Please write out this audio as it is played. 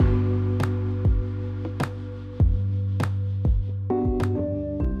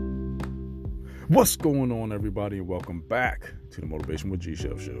What's going on, everybody, and welcome back to the Motivation with G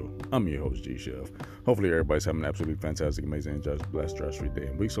Chef show. I'm your host, G Chef. Hopefully everybody's having an absolutely fantastic, amazing, and just blessed, stress-free day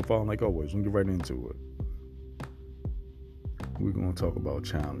and week so far. And like always, we'll get right into it. We're going to talk about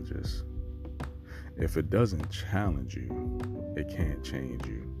challenges. If it doesn't challenge you, it can't change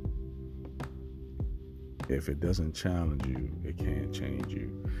you. If it doesn't challenge you, it can't change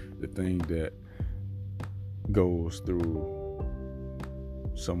you. The thing that goes through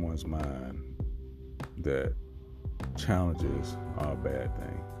someone's mind that challenges are a bad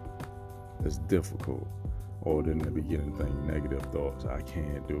thing. It's difficult. Or then they begin to think negative thoughts. I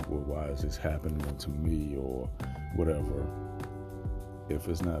can't do it. Well, why is this happening to me? Or whatever. If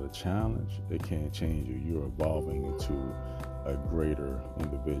it's not a challenge, it can't change you. You're evolving into a greater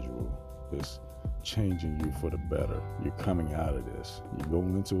individual. It's changing you for the better. You're coming out of this. You go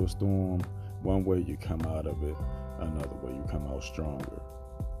into a storm one way, you come out of it another way. You come out stronger.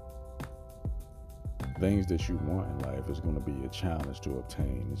 Things that you want in life is going to be a challenge to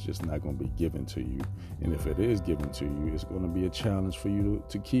obtain. It's just not going to be given to you. And if it is given to you, it's going to be a challenge for you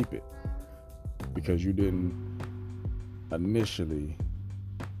to keep it, because you didn't initially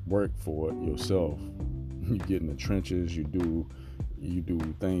work for it yourself. You get in the trenches, you do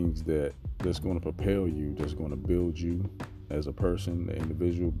things that's going to propel you, that's going to build you as a person, the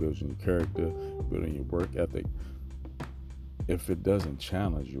individual, building your character, building your work ethic. If it doesn't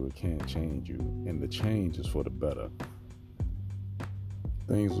challenge you, it can't change you. And the change is for the better.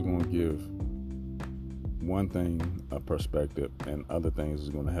 Things are going to give one thing a perspective, and other things is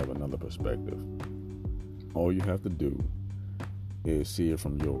going to have another perspective. All you have to do is see it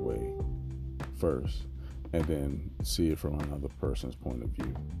from your way first, and then see it from another person's point of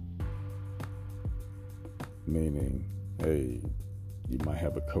view. Meaning, hey, you might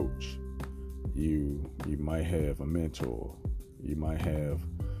have a coach. You might have a mentor. You might have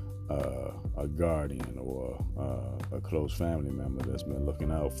a guardian or a close family member that's been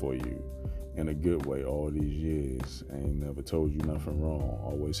looking out for you in a good way all these years, ain't never told you nothing wrong,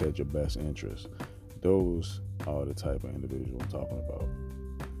 always had your best interest. Those are the type of individual I'm talking about.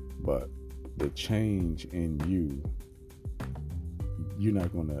 But the change in you, you're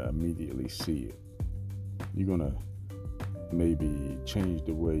not going to immediately see it. You're going to maybe change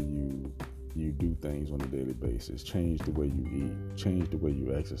the way you do things on a daily basis, change the way you eat, change the way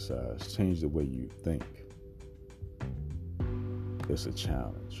you exercise, change the way you think. It's a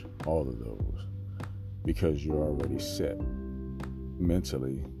challenge, all of those, because you're already set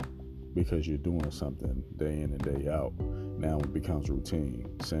mentally, because you're doing something day in and day out. Now it becomes routine.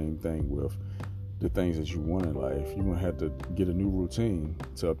 Same thing with the things that you want in life. You're going to have to get a new routine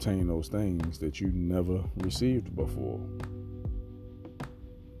to obtain those things that you never received before.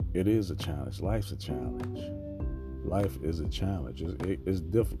 It is a challenge. Life's a challenge. Life is a challenge. It's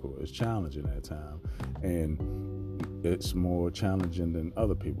difficult. It's challenging at times. And it's more challenging than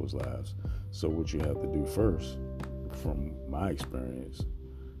other people's lives. So what you have to do first, from my experience,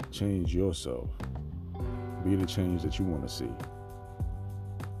 change yourself. Be the change that you want to see.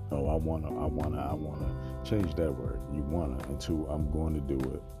 Oh, I wanna change that word. You wanna into I'm going to do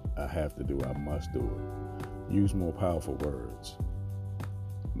it. I have to do it. I must do it. Use more powerful words.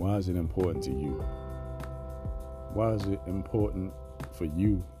 Why is it important to you? Why is it important for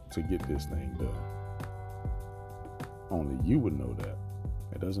you to get this thing done? Only you would know that.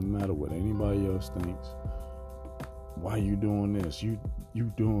 It doesn't matter what anybody else thinks. Why you doing this? You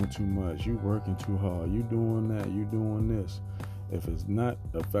doing too much. You working too hard. You doing that. You doing this. If it's not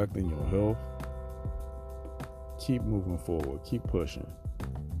affecting your health, keep moving forward. Keep pushing.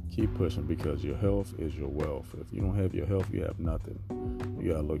 Keep pushing, because your health is your wealth. If you don't have your health, you have nothing.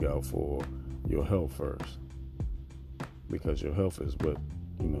 You gotta look out for your health first, because your health is what,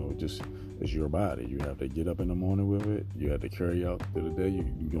 just is your body. You have to get up in the morning with it. You have to carry out through the day. You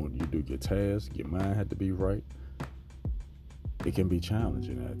do your tasks. Your mind had to be right. It can be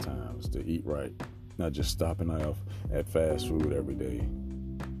challenging at times to eat right, not just stopping off at fast food every day.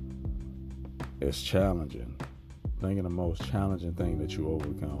 It's challenging. Think of the most challenging thing that you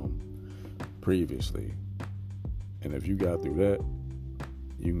overcome previously. And if you got through that,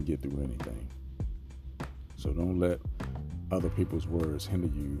 you can get through anything. So don't let other people's words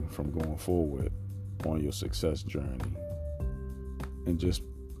hinder you from going forward on your success journey. And just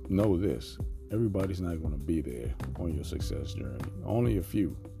know this, everybody's not going to be there on your success journey. Only a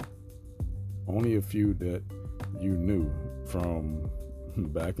few that you knew from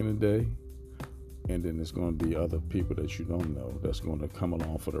back in the day. And then there's going to be other people that you don't know that's going to come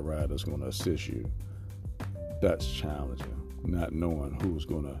along for the ride, that's going to assist you. That's challenging. Not knowing who's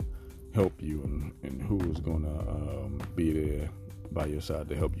going to help you and who is going to be there by your side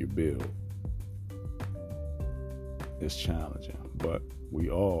to help you build. It's challenging, but we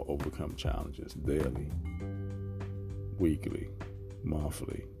all overcome challenges daily, weekly,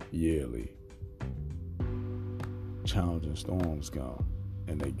 monthly, yearly. Challenging storms come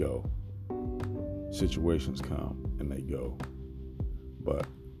and they go. Situations come and they go. But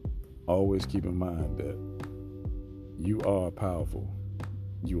always keep in mind that you are powerful,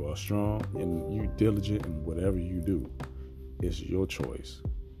 you are strong, and you diligent in whatever you do. It's your choice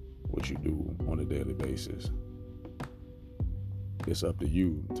what you do on a daily basis. It's up to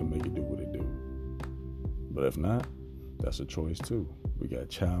you to make it do what it do. But if not, that's a choice too. We got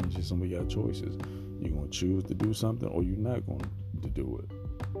challenges and we got choices. You're going to choose to do something or you're not going to do it.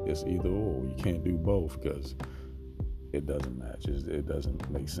 It's either or. You can't do both because it doesn't match. It doesn't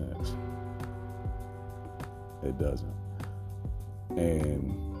make sense. It doesn't.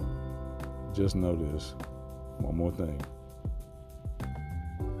 And just know this, one more thing.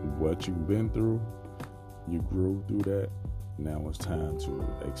 What you've been through, you grew through that. Now it's time to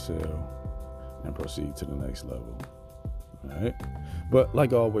excel and proceed to the next level. All right? But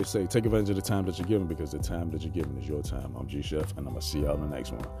like I always say, take advantage of the time that you're given because the time that you're given is your time. I'm G Chef, and I'm going to see y'all in the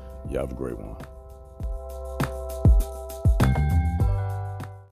next one. Y'all have a great one.